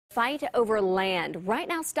Fight over land. Right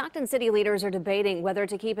now, Stockton city leaders are debating whether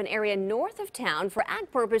to keep an area north of town for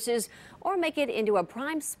ag purposes or make it into a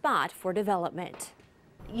prime spot for development.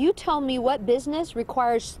 You tell me what business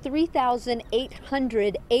requires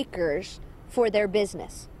 3,800 acres for their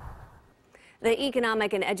business. The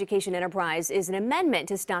Economic and Education Enterprise is an amendment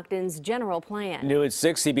to Stockton's general plan. New at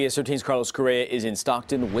 6, CBS 13's Carlos Correa is in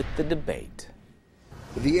Stockton with the debate.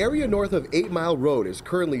 The area north of 8 Mile Road is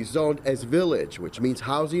currently zoned as village, which means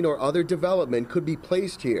housing or other development could be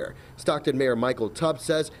placed here. Stockton Mayor Michael Tubbs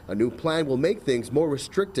says a new plan will make things more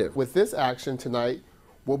restrictive. With this action tonight,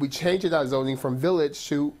 we'll be changing our zoning from village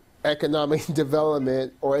to economic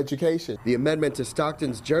development or education. The amendment to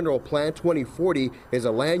Stockton's General Plan 2040 is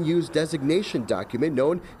a land use designation document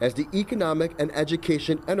known as the Economic and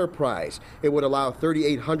Education Enterprise. It would allow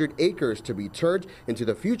 3,800 acres to be turned into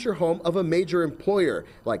the future home of a major employer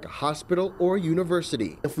like a hospital or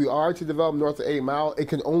university. If we are to develop north of 8 Mile, it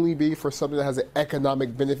can only be for something that has an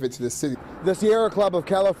economic benefit to the city. The Sierra Club of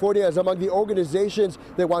California is among the organizations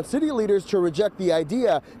that want city leaders to reject the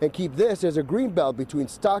idea and keep this as a green belt between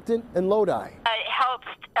Stockton and Lodi. It helps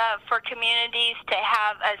for communities to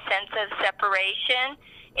have a sense of separation,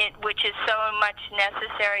 which is so much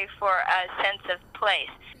necessary for a sense of place.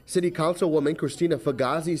 City Councilwoman Christina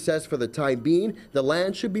Fugazi says for the time being, the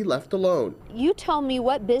land should be left alone. You tell me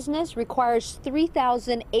what business requires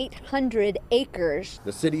 3,800 acres.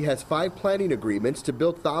 The city has 5 planning agreements to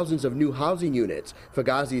build thousands of new housing units.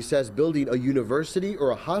 Fugazi says building a university or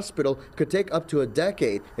a hospital could take up to a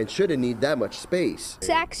decade and shouldn't need that much space.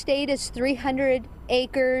 Sac State is 300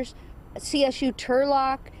 acres. CSU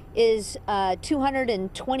Turlock is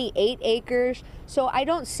 228 acres. So I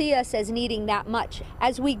don't see us as needing that much.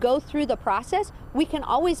 As we go through the process, we can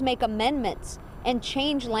always make amendments and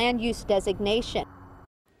change land use designation.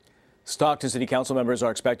 Stockton City Council members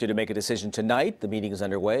are expected to make a decision tonight. The meeting is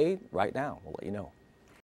underway right now. We'll let you know.